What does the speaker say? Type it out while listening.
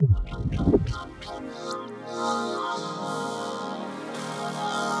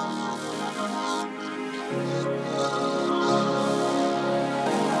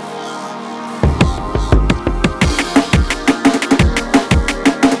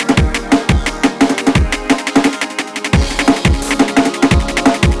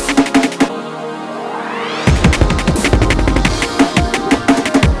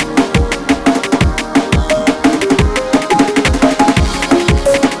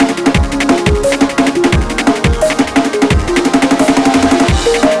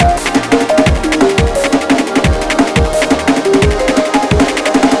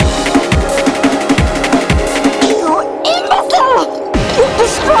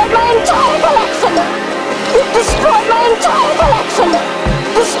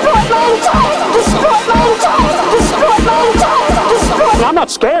I'm not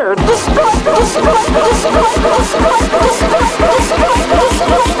scared.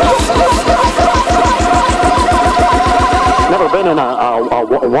 Never been in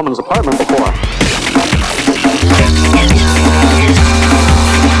a woman's apartment before.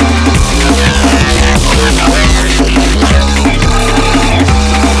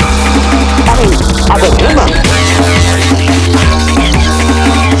 I've been in them.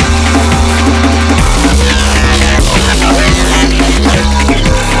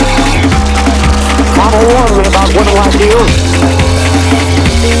 Mama warned me about women like you.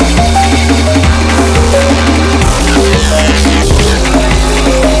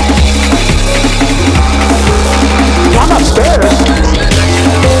 I'm not scared.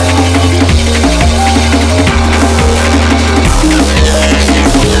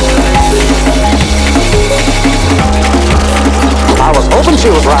 I was hoping she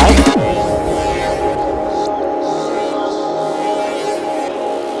was right.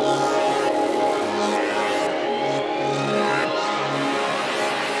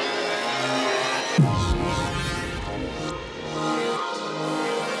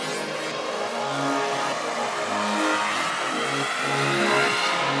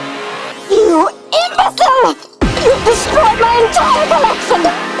 You imbecile! You've destroyed my entire collection!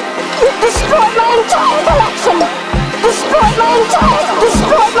 You've destroyed my entire collection! Destroyed my entire!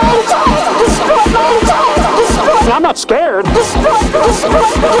 Destroyed my entire! Destroyed my entire! Destroyed! I'm not scared. Destroyed! Destroyed!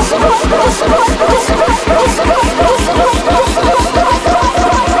 Destroyed! Destroyed! Destroyed!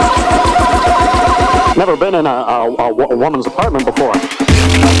 Never been in a woman's apartment before.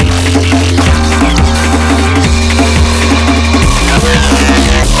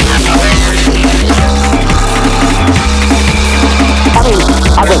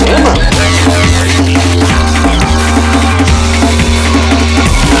 I've been in them.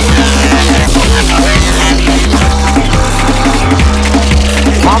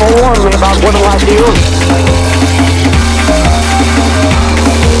 Mama warned me about women like you.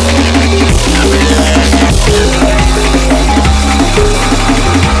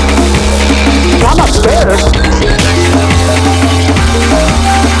 I'm not scared.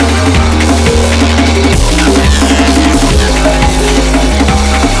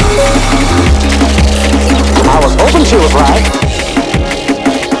 I was hoping she was right.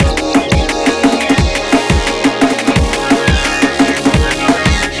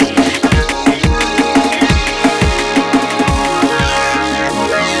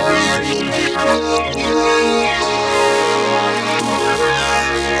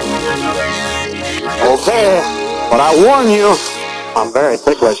 Okay, but I warn you, I'm very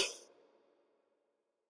ticklish.